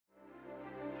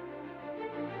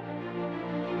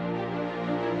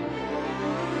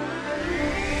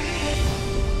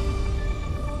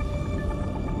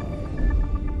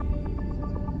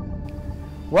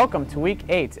Welcome to Week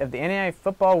 8 of the NAIA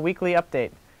Football Weekly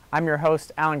Update. I'm your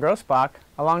host, Alan Grossbach,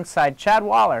 alongside Chad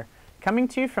Waller, coming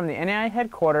to you from the NAIA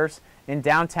headquarters in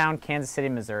downtown Kansas City,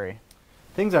 Missouri.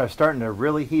 Things are starting to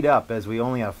really heat up as we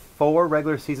only have 4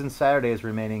 regular season Saturdays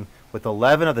remaining, with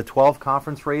 11 of the 12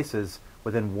 conference races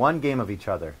within one game of each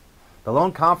other. The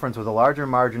lone conference with a larger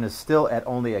margin is still at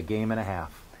only a game and a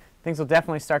half. Things will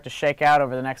definitely start to shake out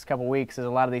over the next couple weeks as a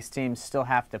lot of these teams still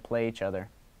have to play each other.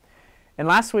 In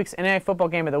last week's NAIA Football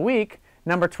Game of the Week,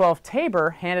 number 12 Tabor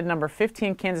handed number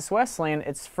 15 Kansas Wesleyan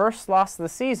its first loss of the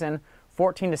season,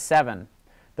 14-7.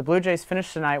 The Blue Jays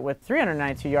finished tonight with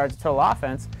 392 yards of total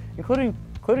offense, including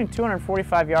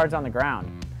 245 yards on the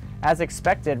ground. As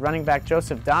expected, running back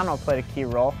Joseph Donald played a key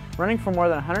role, running for more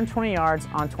than 120 yards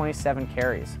on 27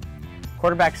 carries.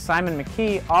 Quarterback Simon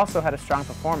McKee also had a strong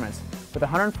performance, with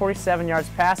 147 yards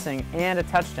passing and a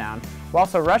touchdown, while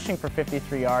also rushing for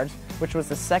 53 yards, which was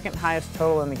the second highest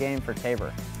total in the game for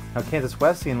Tabor. Now, Kansas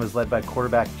Wesleyan was led by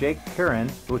quarterback Jake Curran,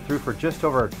 who threw for just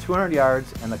over 200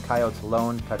 yards and the Coyotes'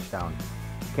 lone touchdown.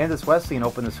 Kansas Wesleyan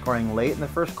opened the scoring late in the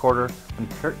first quarter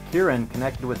when Curran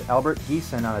connected with Albert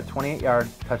Geeson on a 28-yard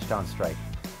touchdown strike.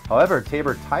 However,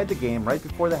 Tabor tied the game right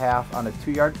before the half on a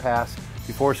 2-yard pass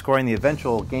before scoring the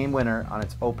eventual game winner on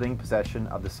its opening possession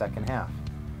of the second half.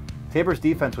 Tabor's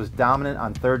defense was dominant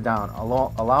on third down,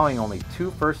 allowing only 2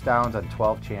 first downs on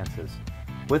 12 chances.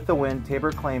 With the win,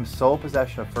 Tabor claims sole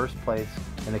possession of first place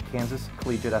in the Kansas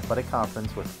Collegiate Athletic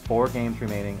Conference with 4 games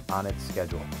remaining on its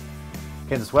schedule.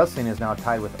 Kansas Wesleyan is now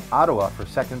tied with Ottawa for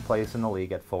second place in the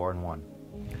league at 4-1.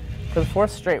 For the 4th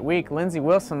straight week, Lindsey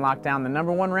Wilson locked down the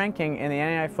number 1 ranking in the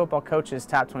NAIA Football Coaches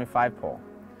Top 25 poll.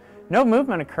 No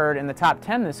movement occurred in the top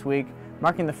 10 this week,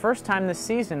 marking the first time this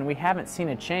season we haven't seen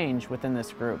a change within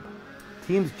this group.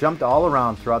 Teams jumped all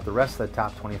around throughout the rest of the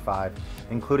top 25,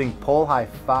 including poll-high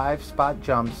 5-spot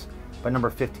jumps by number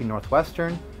 15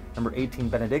 Northwestern, number 18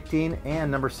 Benedictine,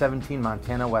 and number 17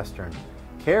 Montana Western.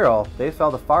 Carroll, they fell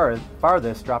the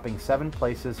farthest, dropping 7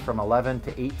 places from 11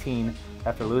 to 18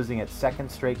 after losing its second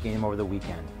straight game over the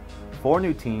weekend. 4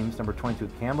 new teams, number 22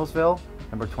 Campbellsville,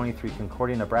 number 23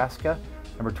 Concordia, Nebraska,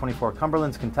 number 24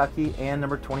 Cumberland's Kentucky, and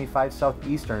number 25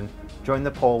 Southeastern joined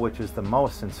the poll, which is the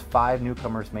most since 5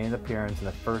 newcomers made an appearance in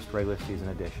the first regular season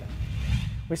edition.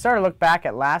 We started to look back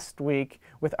at last week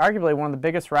with arguably one of the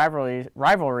biggest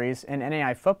rivalries in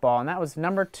NAIA football, and that was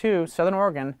number 2 Southern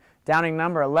Oregon downing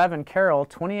number 11 Carroll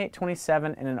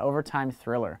 28-27 in an overtime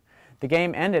thriller. The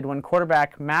game ended when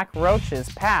quarterback Mac Roach's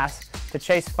pass to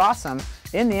Chase Fossum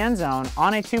in the end zone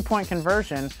on a 2-point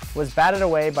conversion was batted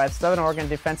away by Southern Oregon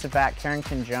defensive back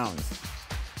Carrington Jones.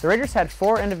 The Raiders had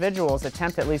 4 individuals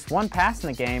attempt at least 1 pass in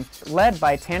the game, led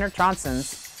by Tanner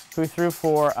Tronsons, who threw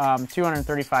for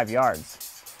 235 yards.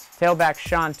 Tailback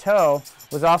Sean Toe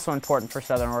was also important for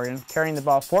Southern Oregon, carrying the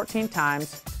ball 14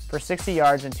 times for 60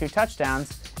 yards and 2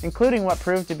 touchdowns, including what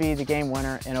proved to be the game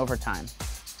winner in overtime.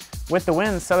 With the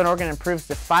win, Southern Oregon improves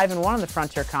to 5-1 in the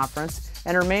Frontier Conference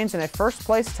and remains in a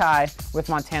first-place tie with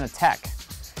Montana Tech.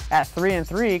 At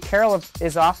 3-3, Carroll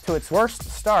is off to its worst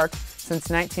start since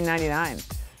 1999.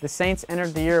 The Saints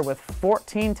entered the year with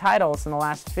 14 titles in the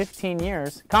last 15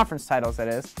 years, conference titles that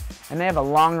is, and they have a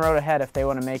long road ahead if they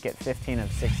want to make it 15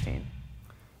 of 16.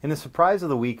 In the surprise of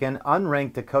the weekend,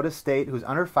 unranked Dakota State, who's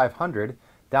under 500,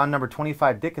 down number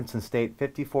 25 Dickinson State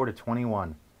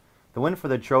 54-21. The win for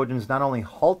the Trojans not only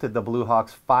halted the Blue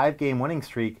Hawks' 5-game winning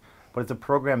streak, but it's the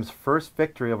program's first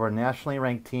victory over a nationally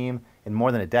ranked team in more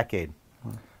than a decade.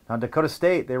 Now, Dakota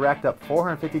State, they racked up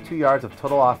 452 yards of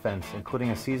total offense, including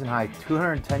a season-high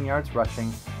 210 yards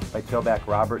rushing by tailback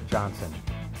Robert Johnson.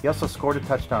 He also scored a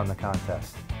touchdown in the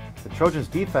contest. The Trojans'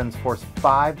 defense forced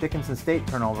 5 Dickinson State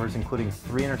turnovers, including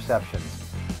 3 interceptions.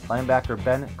 Linebacker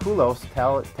Ben Kulos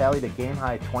tallied a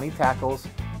game-high 20 tackles,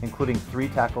 including 3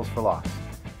 tackles for loss.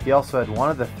 He also had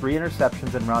one of the 3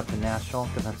 interceptions en route to National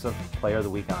Defensive Player of the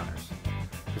Week honors.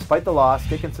 Despite the loss,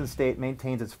 Dickinson State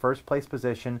maintains its first-place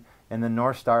position in the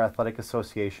North Star Athletic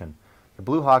Association. The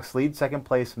Blue Hawks lead second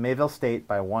place Mayville State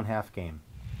by a 1/2 game.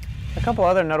 A couple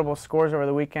other notable scores over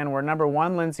the weekend were number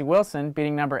 1 Lindsey Wilson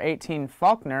beating number 18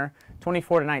 Faulkner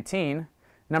 24-19,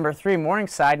 number 3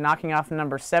 Morningside knocking off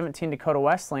number 17 Dakota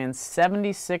Wesleyan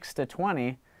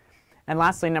 76-20, and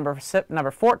lastly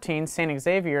number 14 St.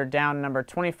 Xavier down number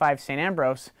 25 St.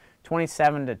 Ambrose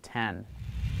 27-10.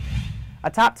 A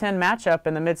top 10 matchup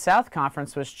in the Mid-South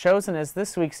Conference was chosen as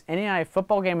this week's NAIA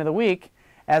Football Game of the Week,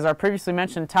 as our previously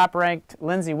mentioned top-ranked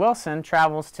Lindsey Wilson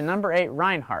travels to number 8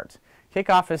 Reinhardt.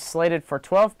 Kickoff is slated for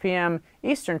 12 p.m.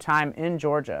 Eastern Time in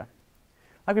Georgia.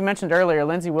 Like we mentioned earlier,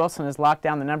 Lindsey Wilson has locked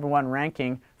down the number 1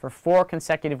 ranking for 4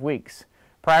 consecutive weeks.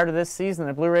 Prior to this season,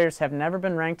 the Blue Raiders have never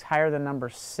been ranked higher than number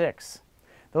 6.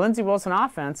 The Lindsey Wilson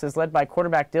offense is led by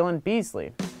quarterback Dylan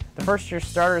Beasley. The first-year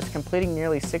starter is completing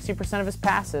nearly 60% of his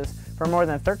passes for more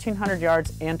than 1,300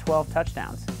 yards and 12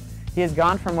 touchdowns. He has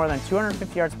gone for more than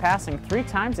 250 yards passing 3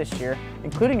 times this year,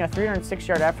 including a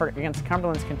 306-yard effort against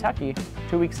Cumberland's Kentucky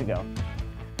 2 weeks ago.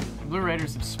 The Blue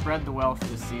Raiders have spread the wealth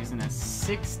this season as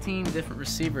 16 different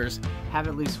receivers have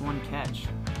at least 1 catch.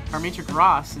 Parmetric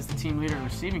Ross is the team leader in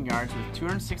receiving yards with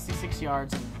 266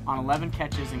 yards on 11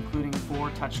 catches, including 4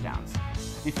 touchdowns.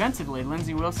 Defensively,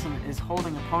 Lindsey Wilson is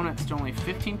holding opponents to only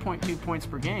 15.2 points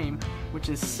per game, which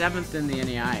is 7th in the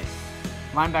NAIA.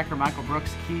 Linebacker Michael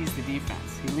Brooks keys the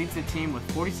defense. He leads the team with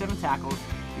 47 tackles,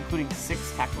 including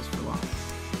 6 tackles for loss.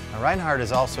 Now, Reinhardt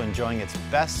is also enjoying its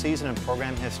best season in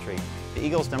program history. The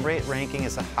Eagles' number 8 ranking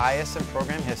is the highest in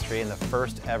program history and the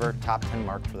first ever top 10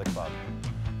 mark for the club.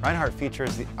 Reinhardt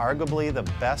features arguably the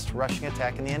best rushing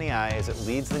attack in the NAIA as it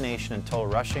leads the nation in total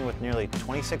rushing with nearly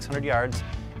 2,600 yards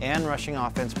and rushing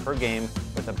offense per game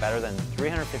with a better than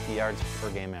 350 yards per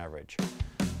game average.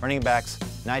 Running backs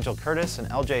Nigel Curtis and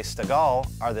LJ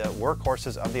Stegall are the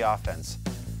workhorses of the offense.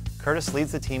 Curtis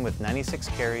leads the team with 96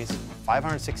 carries,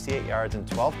 568 yards, and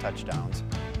 12 touchdowns,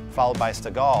 followed by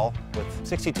Stegall with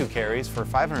 62 carries for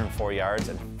 504 yards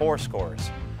and 4 scores.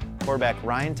 Quarterback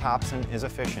Ryan Thompson is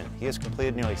efficient. He has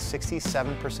completed nearly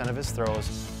 67% of his throws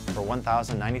for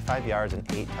 1,095 yards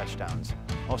and 8 touchdowns.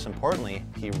 Most importantly,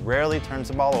 he rarely turns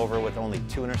the ball over with only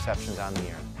 2 interceptions on the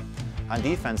year. On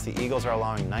defense, the Eagles are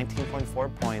allowing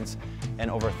 19.4 points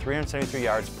and over 373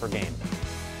 yards per game.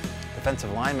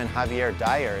 Defensive lineman Javier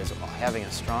Dyer is having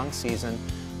a strong season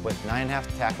with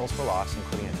 9.5 tackles for loss,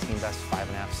 including a team-best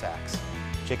 5.5 sacks.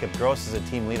 Jacob Gross is a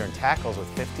team leader in tackles with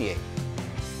 58.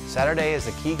 Saturday is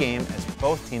the key game as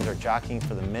both teams are jockeying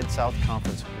for the Mid-South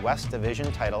Conference West Division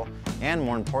title and,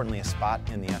 more importantly, a spot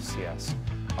in the FCS.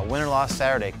 A win or loss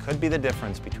Saturday could be the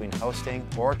difference between hosting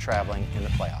or traveling in the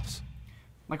playoffs.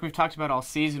 Like we've talked about all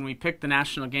season, we picked the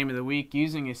National Game of the Week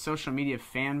using a social media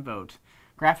fan vote.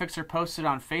 Graphics are posted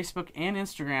on Facebook and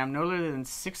Instagram no later than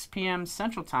 6 p.m.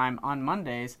 Central Time on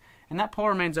Mondays, and that poll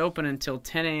remains open until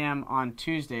 10 a.m. on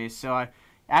Tuesdays, so I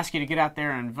ask you to get out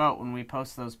there and vote when we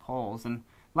post those polls. And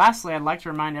lastly, I'd like to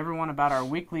remind everyone about our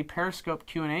weekly Periscope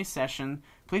Q&A session.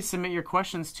 Please submit your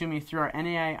questions to me through our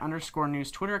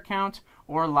NAI_news Twitter account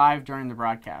or live during the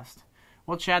broadcast.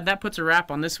 Well, Chad, that puts a wrap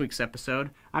on this week's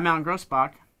episode. I'm Alan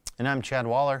Grossbach. And I'm Chad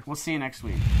Waller. We'll see you next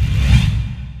week.